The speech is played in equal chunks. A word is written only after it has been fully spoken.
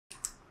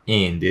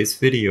In this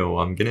video,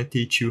 I'm gonna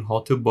teach you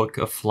how to book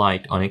a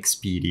flight on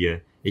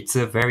Expedia. It's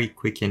a very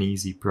quick and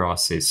easy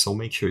process, so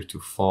make sure to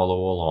follow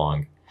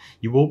along.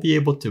 You will be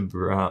able to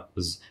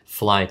browse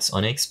flights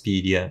on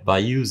Expedia by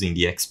using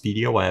the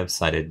Expedia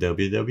website at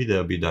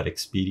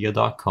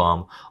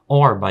www.expedia.com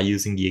or by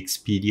using the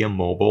Expedia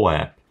mobile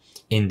app.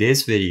 In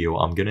this video,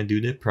 I'm gonna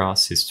do the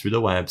process through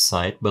the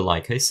website, but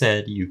like I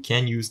said, you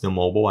can use the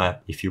mobile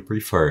app if you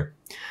prefer.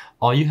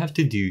 All you have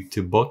to do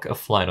to book a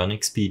flight on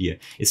Expedia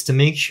is to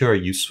make sure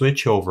you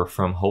switch over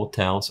from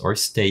hotels or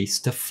stays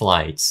to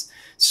flights.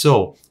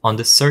 So, on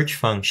the search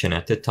function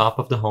at the top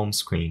of the home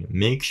screen,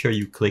 make sure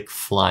you click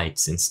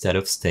flights instead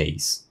of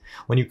stays.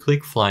 When you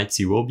click flights,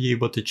 you will be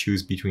able to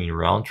choose between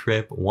round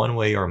trip,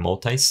 one-way, or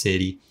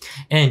multi-city,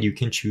 and you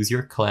can choose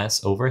your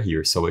class over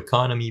here. So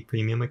economy,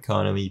 premium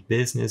economy,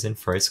 business, and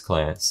first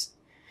class.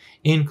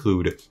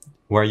 Include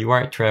where you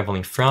are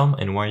traveling from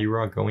and where you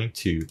are going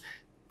to.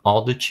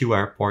 All the 2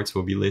 airports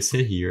will be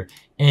listed here,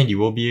 and you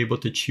will be able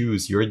to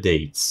choose your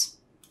dates.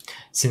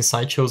 Since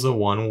I chose a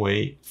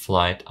one-way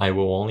flight, I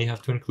will only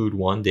have to include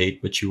one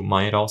date, but you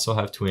might also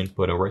have to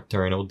input a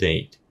returnal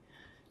date.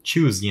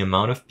 Choose the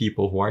amount of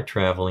people who are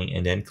traveling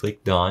and then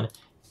click Done,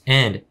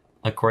 and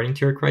according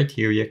to your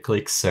criteria,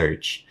 click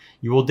Search.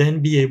 You will then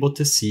be able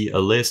to see a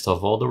list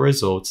of all the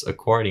results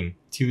according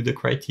to the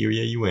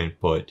criteria you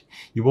input.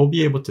 You will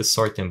be able to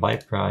sort them by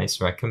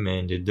price,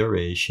 recommended,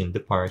 duration,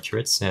 departure,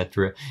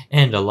 etc.,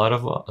 and a lot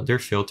of other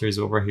filters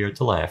over here to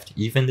the left,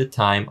 even the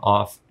time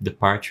of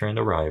departure and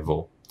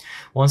arrival.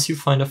 Once you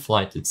find a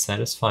flight that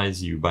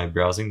satisfies you by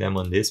browsing them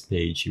on this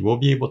page, you will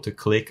be able to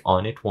click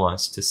on it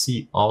once to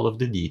see all of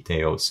the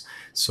details.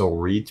 So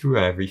read through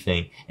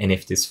everything, and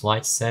if this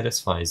flight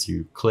satisfies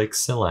you, click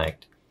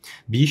Select.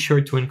 Be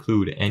sure to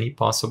include any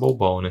possible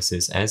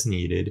bonuses as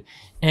needed,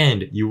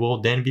 and you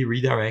will then be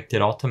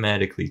redirected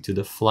automatically to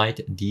the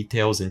flight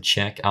details and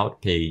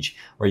checkout page,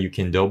 where you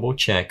can double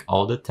check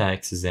all the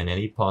taxes and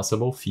any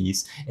possible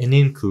fees and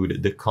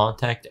include the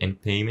contact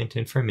and payment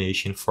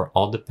information for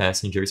all the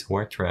passengers who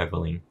are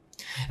traveling.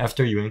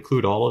 After you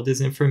include all of this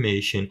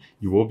information,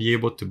 you will be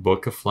able to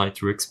book a flight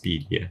through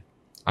Expedia.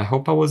 I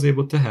hope I was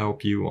able to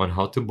help you on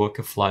how to book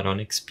a flight on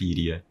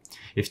Expedia.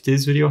 If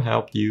this video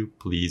helped you,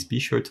 please be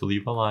sure to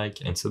leave a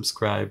like and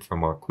subscribe for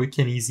more quick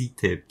and easy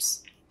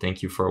tips.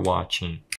 Thank you for watching.